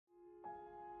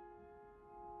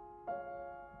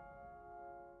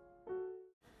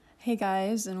Hey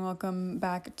guys, and welcome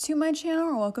back to my channel,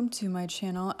 or welcome to my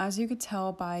channel. As you could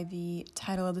tell by the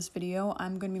title of this video,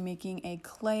 I'm going to be making a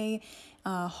clay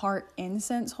heart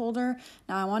incense holder.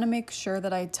 Now I want to make sure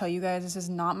that I tell you guys this is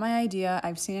not my idea.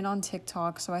 I've seen it on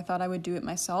TikTok, so I thought I would do it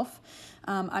myself.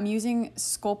 I'm using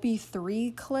Sculpey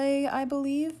 3 clay, I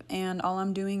believe, and all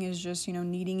I'm doing is just,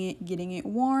 kneading it, getting it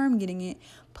warm, getting it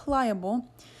pliable.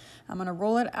 I'm going to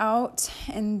roll it out,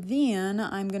 and then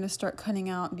I'm going to start cutting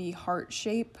out the heart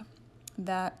shape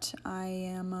that I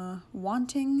am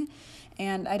wanting.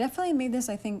 And I definitely made this,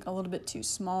 I think, a little bit too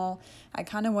small. I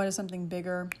kind of wanted something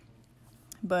bigger,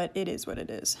 but it is what it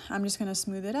is. I'm just going to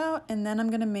smooth it out, and then I'm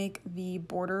going to make the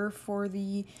border for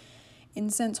the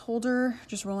incense holder,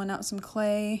 just rolling out some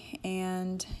clay.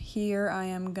 And here I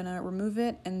am going to remove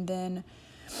it and then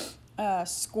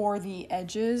score the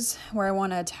edges where I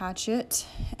want to attach it,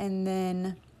 and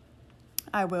then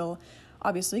I will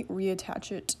obviously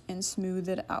reattach it and smooth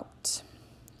it out.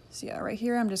 So yeah, right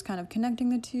here I'm just kind of connecting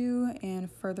the two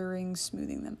and furthering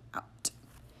smoothing them out.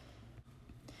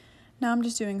 Now I'm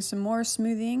just doing some more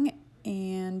smoothing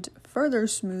and further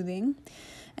smoothing,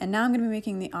 and now I'm going to be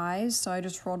making the eyes. So I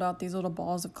just rolled out these little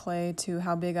balls of clay to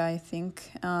how big I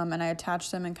think, and I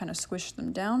attached them and kind of squished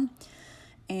them down.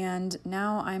 And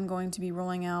now I'm going to be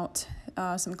rolling out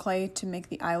some clay to make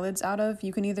the eyelids out of.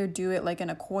 You can either do it like in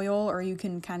a coil, or you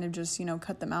can kind of just,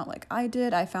 cut them out like I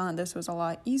did. I found that this was a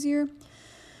lot easier.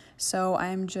 So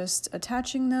I'm just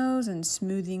attaching those and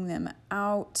smoothing them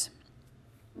out.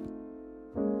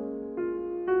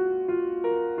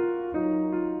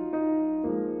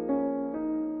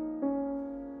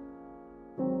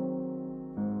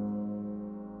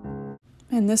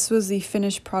 And this was the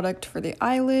finished product for the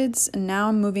eyelids. And now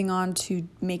I'm moving on to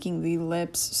making the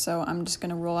lips. So I'm just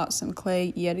gonna roll out some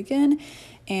clay yet again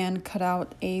and cut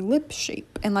out a lip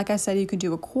shape. And like I said, you could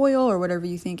do a coil or whatever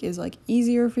you think is like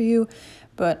easier for you,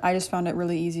 but I just found it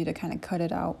really easy to kind of cut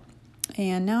it out.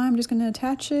 And now I'm just gonna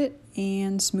attach it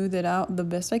and smooth it out the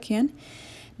best I can.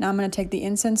 Now I'm going to take the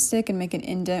incense stick and make an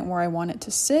indent where I want it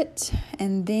to sit.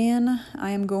 And then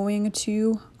I am going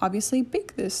to obviously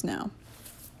bake this now.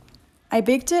 I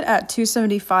baked it at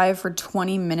 275 for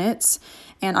 20 minutes,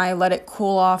 and I let it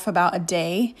cool off about a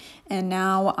day, and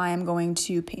now I am going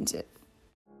to paint it.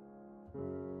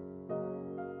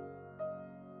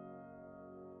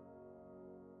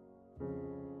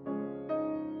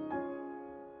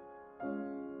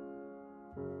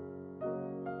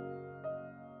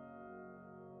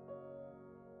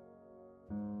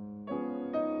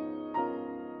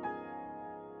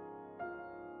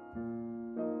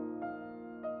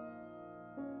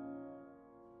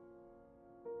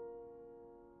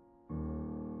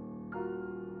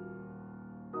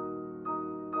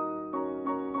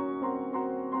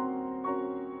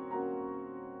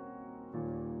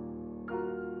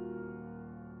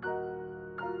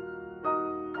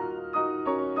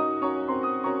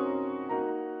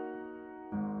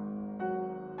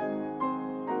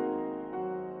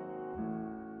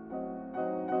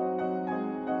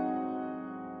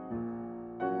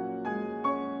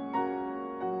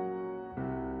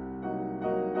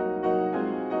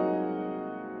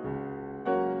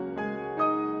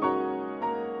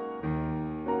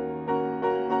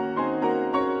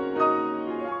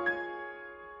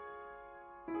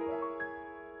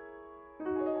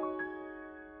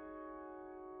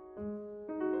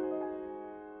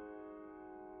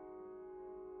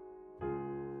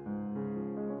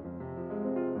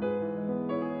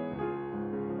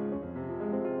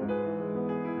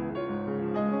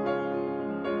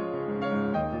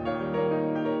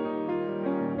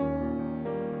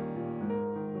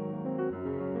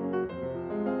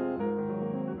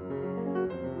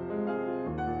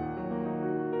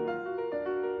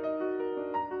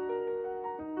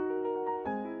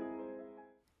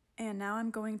 And now I'm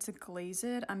going to glaze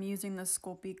it. I'm using the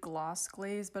Sculpey Gloss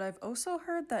Glaze, but I've also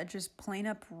heard that just plain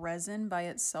up resin by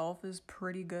itself is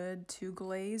pretty good to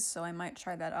glaze, so I might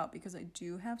try that out because I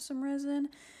do have some resin.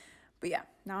 But yeah,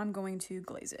 now I'm going to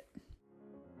glaze it.